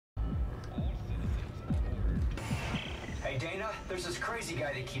Hey Dana, there's this crazy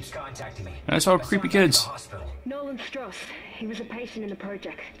guy that keeps contacting me. And I saw creepy kids. Nolan Strauss. He was a patient in the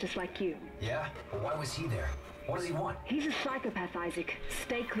project, just like you. Yeah? Well, why was he there? What does he want? He's a psychopath, Isaac.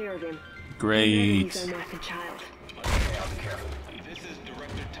 Stay clear of him. Great. He's own wife and child. Okay, I'll be careful.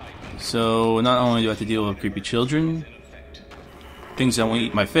 So not only do I have to deal with creepy children, things that won't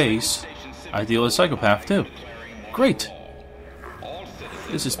eat my face, I deal with a psychopath too. Great.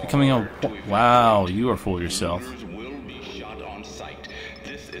 This is becoming a... Wow, you are full of yourself. Will be shot on sight.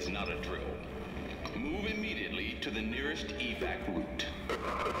 This is not a drill. Move immediately to the nearest evac route.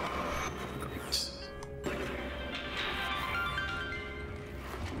 Great.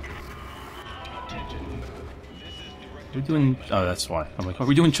 We're doing... Oh, that's why. I'm like, are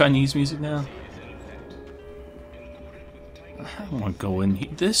we doing Chinese music now? I don't want to go in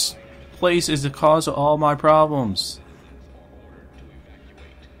here. This place is the cause of all my problems.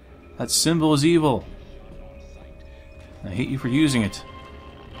 That symbol is evil. I hate you for using it.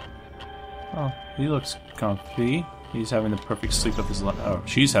 Oh, he looks comfy. He's having the perfect sleep of his life. Oh,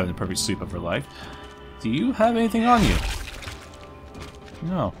 she's having the perfect sleep of her life. Do you have anything on you?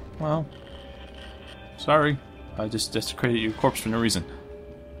 No. Well, sorry. I just desecrated your corpse for no reason.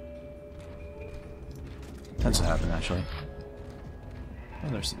 Tends to happen, actually. Oh,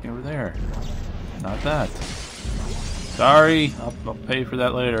 there's something over there. Not that. Sorry, I'll pay for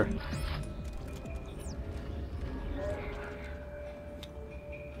that later.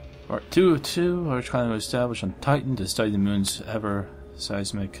 Part 2 of 2 are trying to establish on Titan to study the moon's every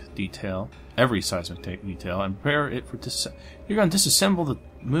seismic detail, and prepare it for You're going to disassemble the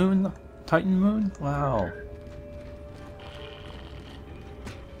moon, Titan moon? Wow.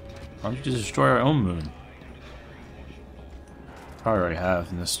 Why don't you just destroy our own moon? Probably already have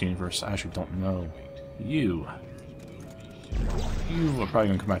in this universe. I actually don't know. You are probably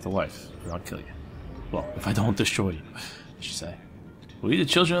going to come back to life, or I'll kill you. Well, if I don't destroy you, I should say. We, the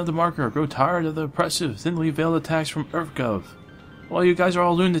children of the marker, grow tired of the oppressive, thinly veiled attacks from EarthGov. Well, you guys are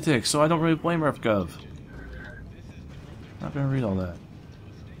all lunatics, so I don't really blame EarthGov. Not going to read all that.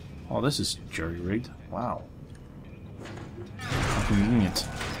 Oh, this is jury-rigged. Wow. How convenient.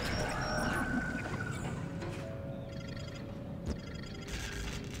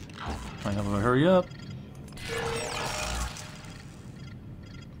 I have to hurry up.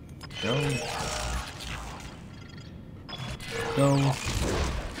 Go. Go.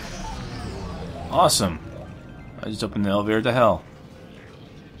 Awesome. I just opened the elevator to hell.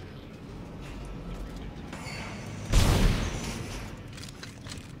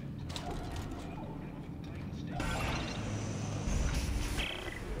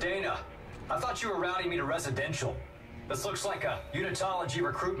 Dana, I thought you were routing me to residential. This looks like a unitology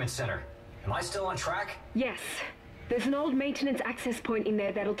recruitment center. Am I still on track? Yes. There's an old maintenance access point in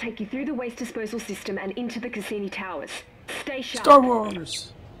there that'll take you through the waste disposal system and into the Cassini Towers. Stay sharp. Star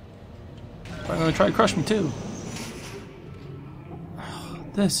Wars! I'm gonna try to crush me too.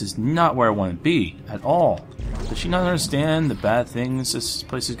 This is not where I want to be at all. Does she not understand the bad things this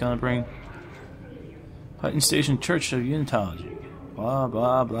place is gonna bring? Titan Station Church of Unitology. Blah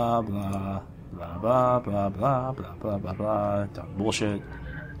blah blah blah. Blah blah blah blah blah blah blah blah. Bullshit.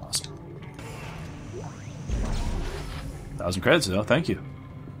 Awesome. 1,000 credits though, thank you.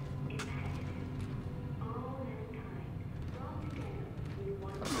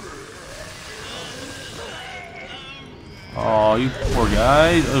 Oh, you poor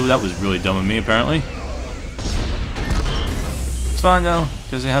guy. Oh, that was really dumb of me, apparently. It's fine though,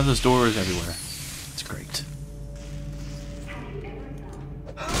 because they have those doors everywhere. It's great.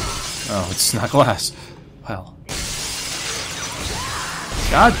 Oh, it's not glass. Well.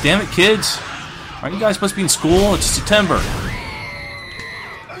 God damn it, kids! Aren't you guys supposed to be in school? It's September.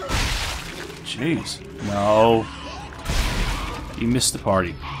 Jeez. No. You missed the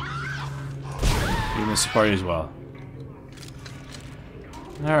party. You missed the party as well.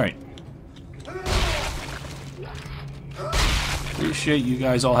 Alright. Appreciate you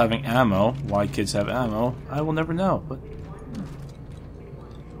guys all having ammo. Why kids have ammo, I will never know, but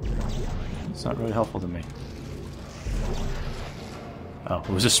it's not really helpful to me. Oh, it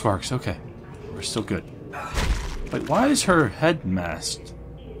was just sparks. Okay. We're still good. Wait, why is her head masked?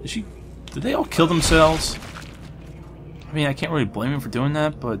 Did they all kill themselves? I mean, I can't really blame him for doing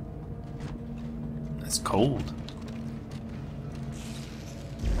that, but that's cold.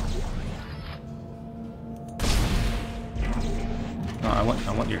 No, I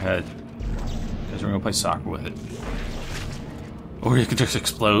want your head. Because we're gonna play soccer with it. Or you could just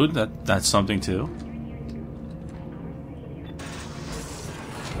explode. That's something too.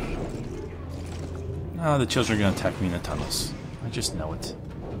 Oh, the children are gonna attack me in the tunnels. I just know it.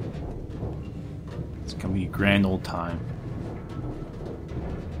 It's gonna be a grand old time.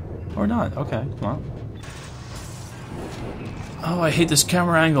 Or not. Okay, well. Oh, I hate this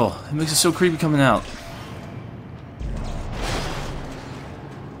camera angle. It makes it so creepy coming out.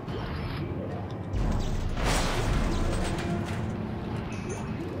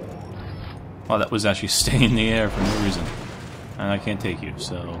 Oh, that was actually staying in the air for no reason. And I can't take you,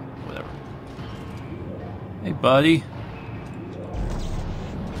 so whatever. Hey, buddy.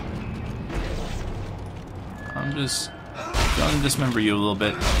 I'm just going to dismember you a little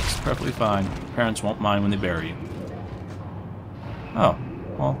bit. It's perfectly fine. Parents won't mind when they bury you. Oh,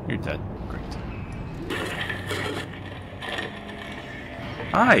 well, you're dead. Great.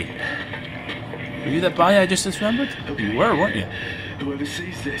 Hi. Were you that body I just dismembered? You were, weren't you? Whoever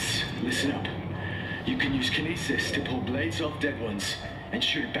sees this, listen up. You can use kinesis to pull blades off dead ones and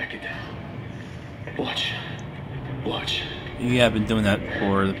shoot it back at them. Watch. Watch. Yeah, I've been doing that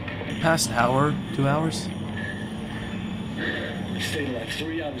for the past hour, 2 hours. We stayed alive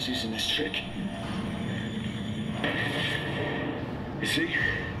 3 hours using this trick. You see?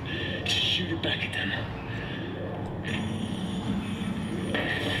 Just shoot it back at them.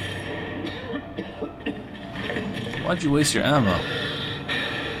 Why'd you waste your ammo?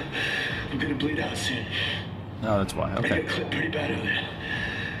 I'm gonna bleed out soon. Oh, that's why. I Okay. got clipped pretty bad earlier.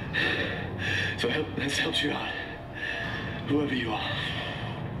 So this helps you out. Whoever you are.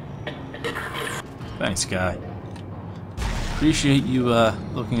 Thanks, guy. Appreciate you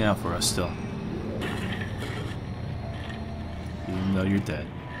looking out for us still. Even though you're dead.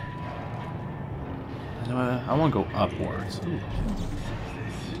 I want to go upwards. Ooh.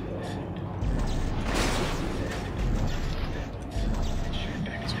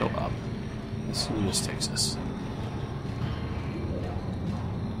 Let's go up. Let's see where this takes us.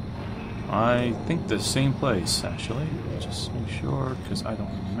 I think the same place, actually. Just make sure, because I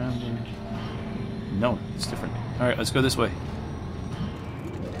don't remember. No, it's different. Alright, let's go this way.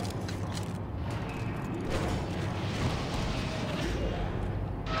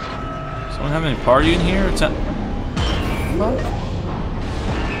 Someone having a party in here? It's not... What?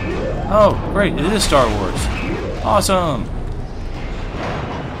 Oh, great, it is Star Wars. Awesome!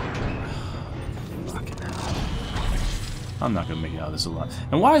 Fucking hell. I'm not gonna make it out of this alive.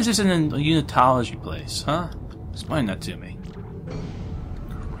 And why is this in a unitology place, huh? Explain that to me.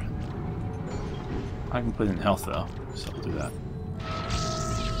 Crap. I can put in health though, so I'll do that.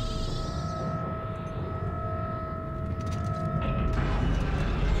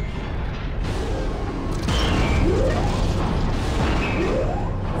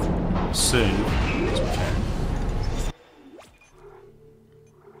 Save as we can.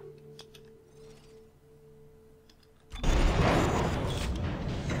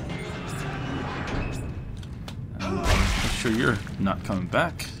 Make sure you're not coming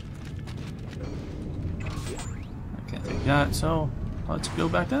back. I can't take that, so let's go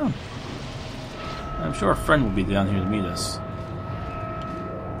back down. I'm sure a friend will be down here to meet us.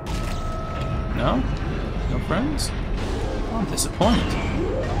 No? No friends? Oh, I'm disappointed.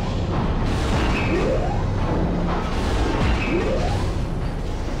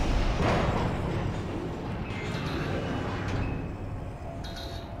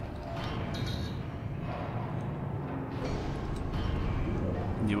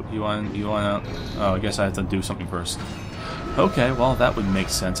 You want to... Oh, I guess I have to do something first. Okay, well, that would make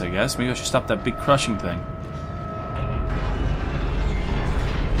sense, I guess. Maybe I should stop that big crushing thing.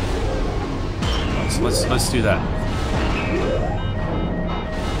 Let's do that.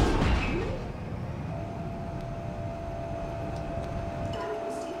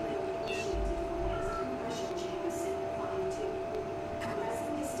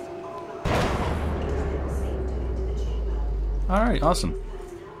 Alright, awesome.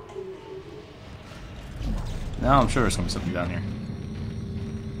 Now I'm sure there's going to be something down here.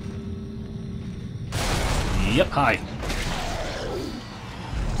 Yep, hi.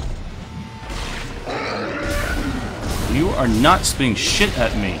 You are not spitting shit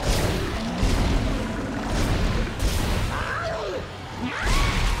at me.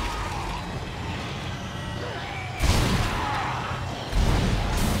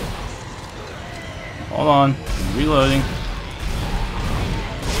 Hold on, I'm reloading.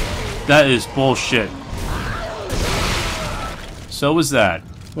 That is bullshit. So was that.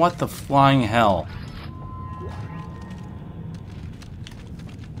 What the flying hell?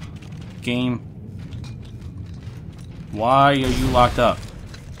 Game. Why are you locked up?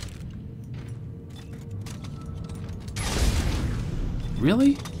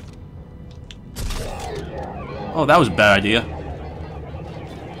 Really? Oh, that was a bad idea.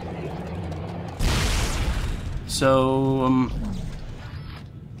 So,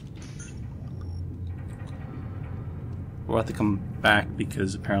 we'll have to come back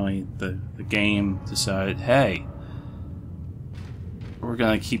because apparently the game decided, hey, we're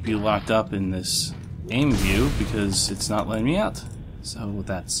gonna keep you locked up in this aim view because it's not letting me out. So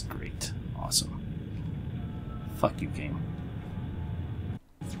that's great. Awesome. Fuck you, game.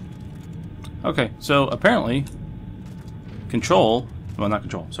 Okay, so apparently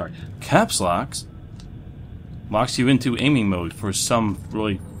caps locks locks you into aiming mode for some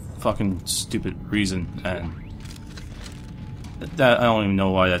really fucking stupid reason, and that I don't even know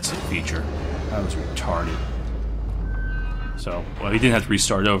why that's a feature. That was retarded. So, well, he didn't have to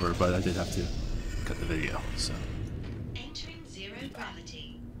restart over, but I did have to cut the video, so. Entering zero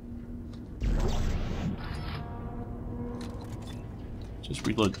gravity. Just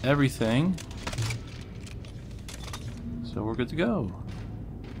reload everything. So we're good to go.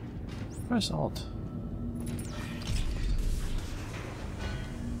 Press Alt.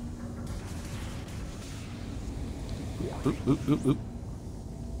 Oop, oop, oop, oop.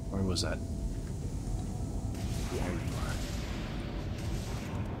 Where was that? There you are.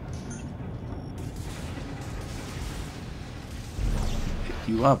 Pick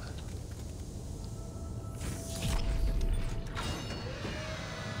you up.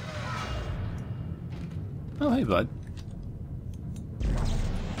 Oh, hey, bud.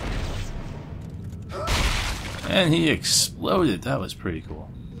 And he exploded. That was pretty cool.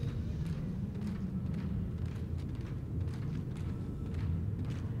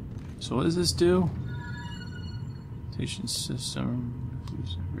 So what does this do? Rotation system.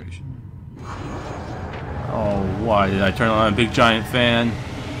 Integration. Oh, why did I turn on a big giant fan?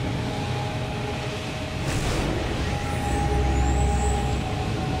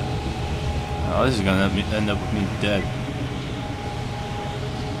 Oh, this is gonna end up with me dead.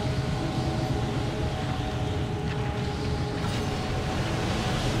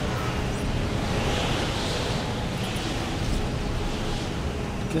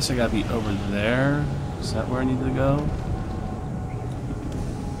 I guess I gotta be over there. Is that where I need to go?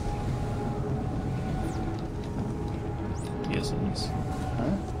 Yes, it is.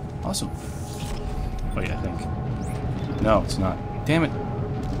 Alright. Awesome. Wait, I think. No, it's not. Damn it.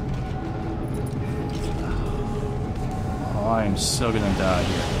 Oh, I am so gonna die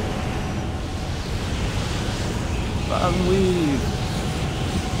here. Bottom weave.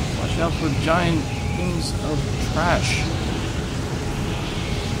 Watch out for giant things of trash.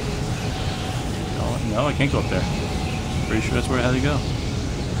 No, I can't go up there. Pretty sure that's where I had to go.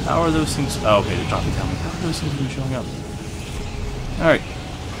 How are those things? Oh, okay, they're dropping down. How are those things even showing up? Alright.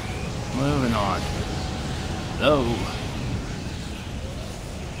 Moving on. Oh.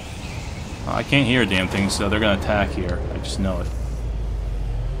 I can't hear a damn thing, so they're gonna attack here. I just know it.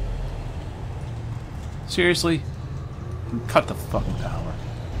 Seriously? Cut the fucking power.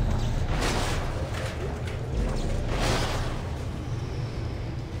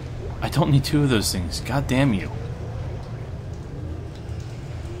 I don't need two of those things. God damn you.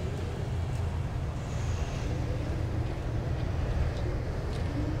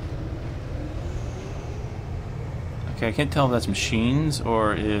 Okay, I can't tell if that's machines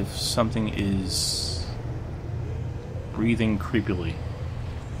or if something is breathing creepily.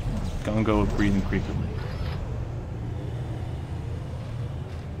 Gonna go with breathing creepily.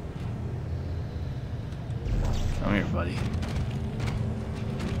 Come here, buddy.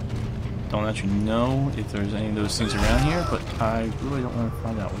 Don't actually know if there's any of those things around here, but I really don't want to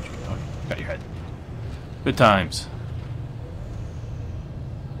find out what you... Oh, got your head. Good times.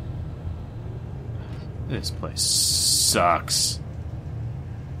 This place sucks.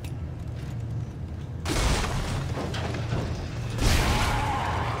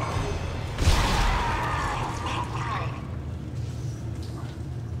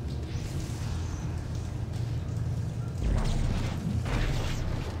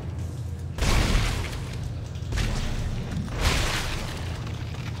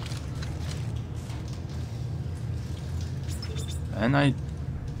 And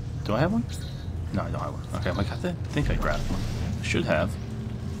do I have one? No, I don't have one. Okay, I'm like, I think I grabbed one. I should have.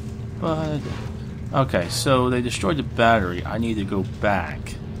 But, okay, so they destroyed the battery. I need to go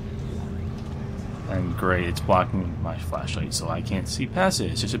back. And great, it's blocking my flashlight, so I can't see past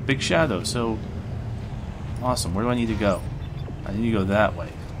it. It's just a big shadow, so... Awesome, where do I need to go? I need to go that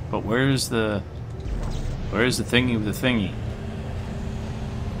way. But where's the thingy with the thingy?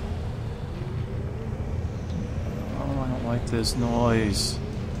 Like this noise.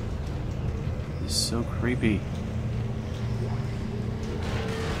 It's so creepy.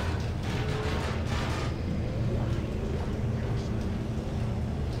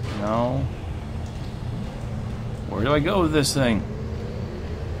 No. Where do I go with this thing?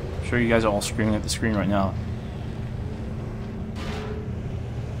 I'm sure you guys are all screaming at the screen right now.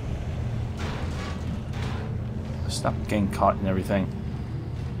 Stop getting caught in everything.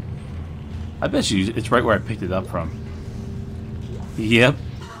 I bet you it's right where I picked it up from. Yep.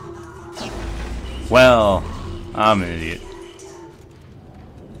 Well, I'm an idiot.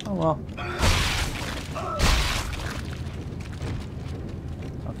 Oh well.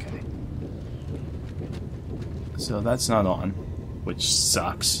 Okay. So that's not on, which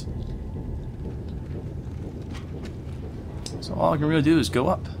sucks. So all I can really do is go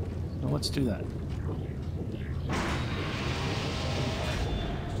up. So let's do that.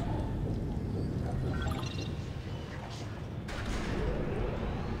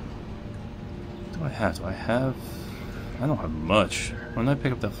 Do I have... I don't have much. When did I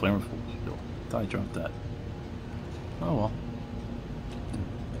pick up that flamer? I thought I dropped that. Oh well.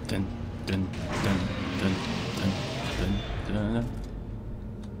 Dun, dun, dun, dun, dun, dun, dun, dun.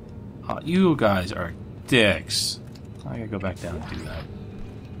 Oh, you guys are dicks. I gotta go back down and do that.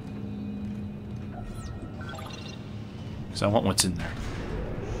 Because I want what's in there.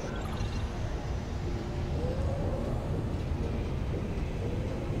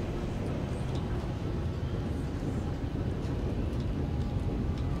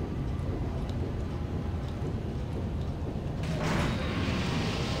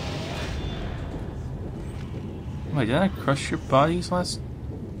 Wait, did I crush your bodies last...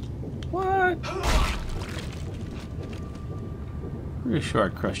 What? Pretty sure I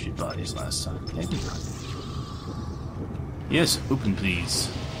crushed your bodies last time. Maybe. Yes, open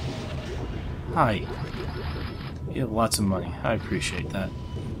please. Hi. You have lots of money. I appreciate that.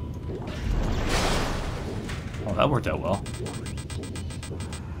 Oh, that worked out well.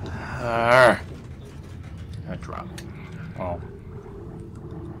 I dropped. Oh.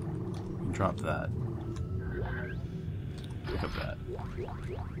 Drop that. Pick up that.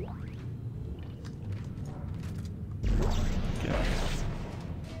 Okay.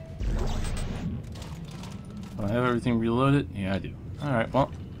 Do I have everything reloaded? Yeah, I do. Alright,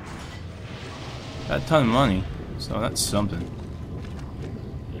 well. Got a ton of money, so that's something.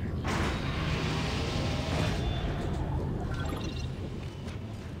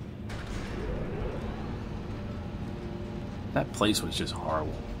 That place was just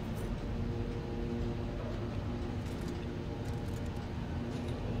horrible.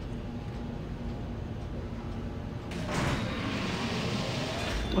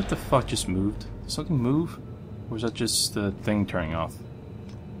 What the fuck just moved? Did something move? Or was that just the thing turning off?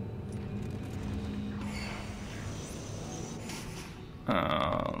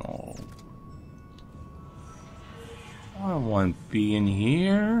 Oh, I don't want to be in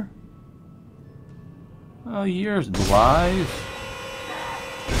here. Oh, you're alive.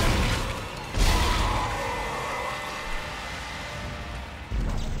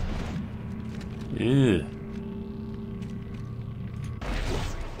 Ew.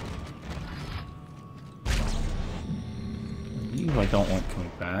 I don't want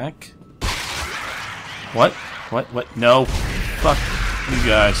coming back. What? What? No. Fuck you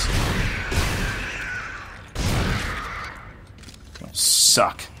guys. You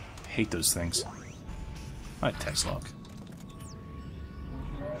suck. I hate those things. Alright, text log.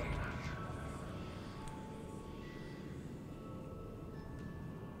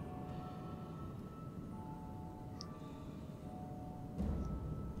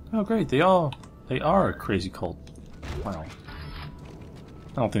 Oh great, they are a crazy cult. Wow.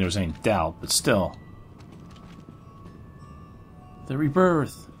 I don't think there's any doubt, but still. The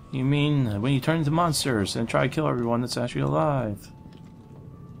rebirth. You mean when you turn into monsters and try to kill everyone that's actually alive?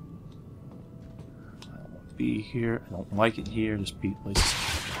 I don't want to be here. I don't like it here. This place.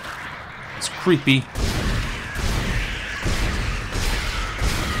 It's creepy.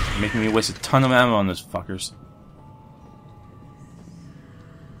 Making me waste a ton of ammo on those fuckers.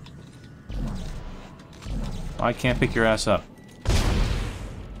 I can't pick your ass up.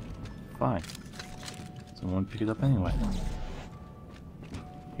 Fine. So I won't pick it up anyway.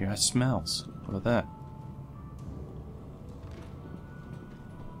 Your ass smells. What about that?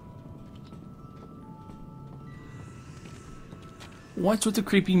 What's with the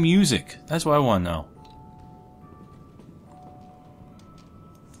creepy music? That's what I want to know.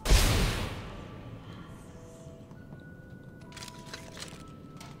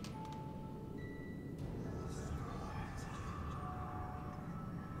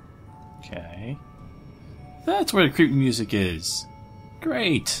 Okay. That's where the creepy music is.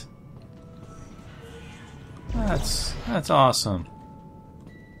 Great. That's awesome.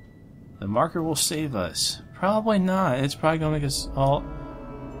 The marker will save us. Probably not. It's probably gonna make us all...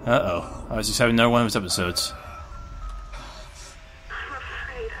 Uh-oh. I was just having another one of those episodes. I'm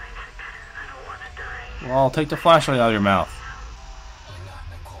afraid, Isaac. I don't want to die. Well, take the flashlight out of your mouth. Why not,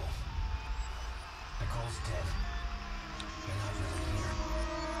 Nicole? Nicole's dead.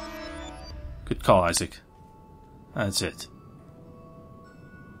 Good call, Isaac. That's it.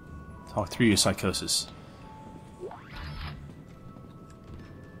 Talk through your psychosis.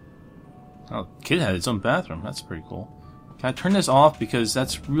 Oh, the kid had its own bathroom. That's pretty cool. Can I turn this off? Because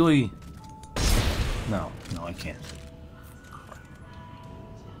that's really... No, I can't.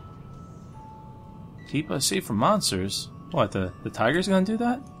 Keep us safe from monsters? What, the tiger's gonna do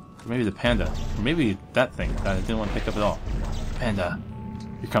that? Or maybe the panda. Or maybe that thing that I didn't want to pick up at all. Panda,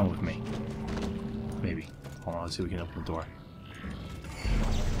 you're coming with me. Maybe. Hold on, let's see if we can open the door.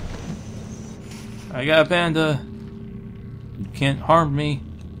 I got a panda. You can't harm me.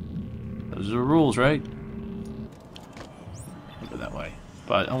 Those are the rules, right? I'll go that way.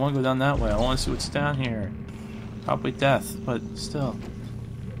 But I want to go down that way. I want to see what's down here. Probably death, but still.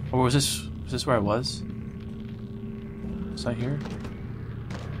 Or was this where I was? Was I here?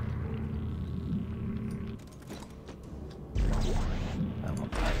 I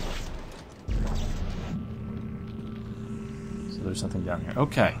won't die. So there's something down here.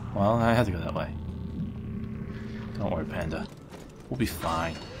 Okay, well, I had to go that way. Don't worry, Panda. We'll be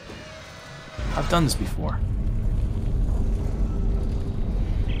fine. I've done this before.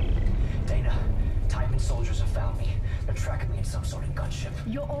 Dana, Titan soldiers have found me. They're tracking me in some sort of gunship.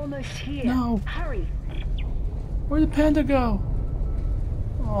 You're almost here. No. Hurry. Where'd the panda go?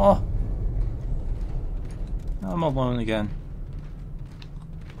 Oh. I'm alone again.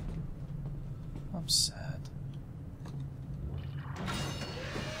 I'm sad.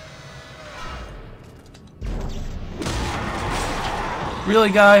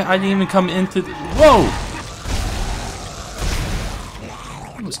 Really, guy? I didn't even come into the... Whoa!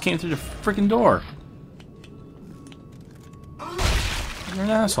 I almost came through the freaking door. You're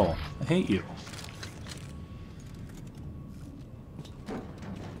an asshole. I hate you.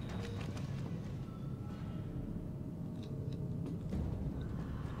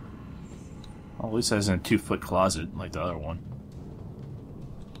 Well, at least that isn't a 2-foot closet like the other one.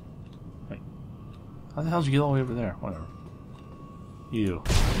 Wait. How the hell did you get all the way over there? Whatever. You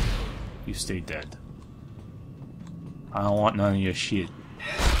stay dead. I don't want none of your shit.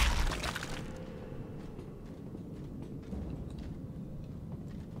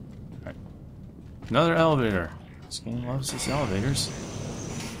 Alright. Another elevator. This game loves its elevators.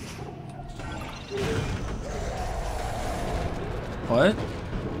 What?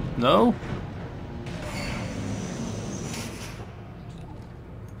 No?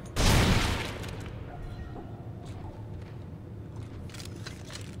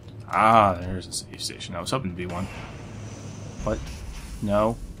 Ah, there's a safe station. I was hoping to be one. What?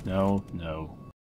 No, no, no.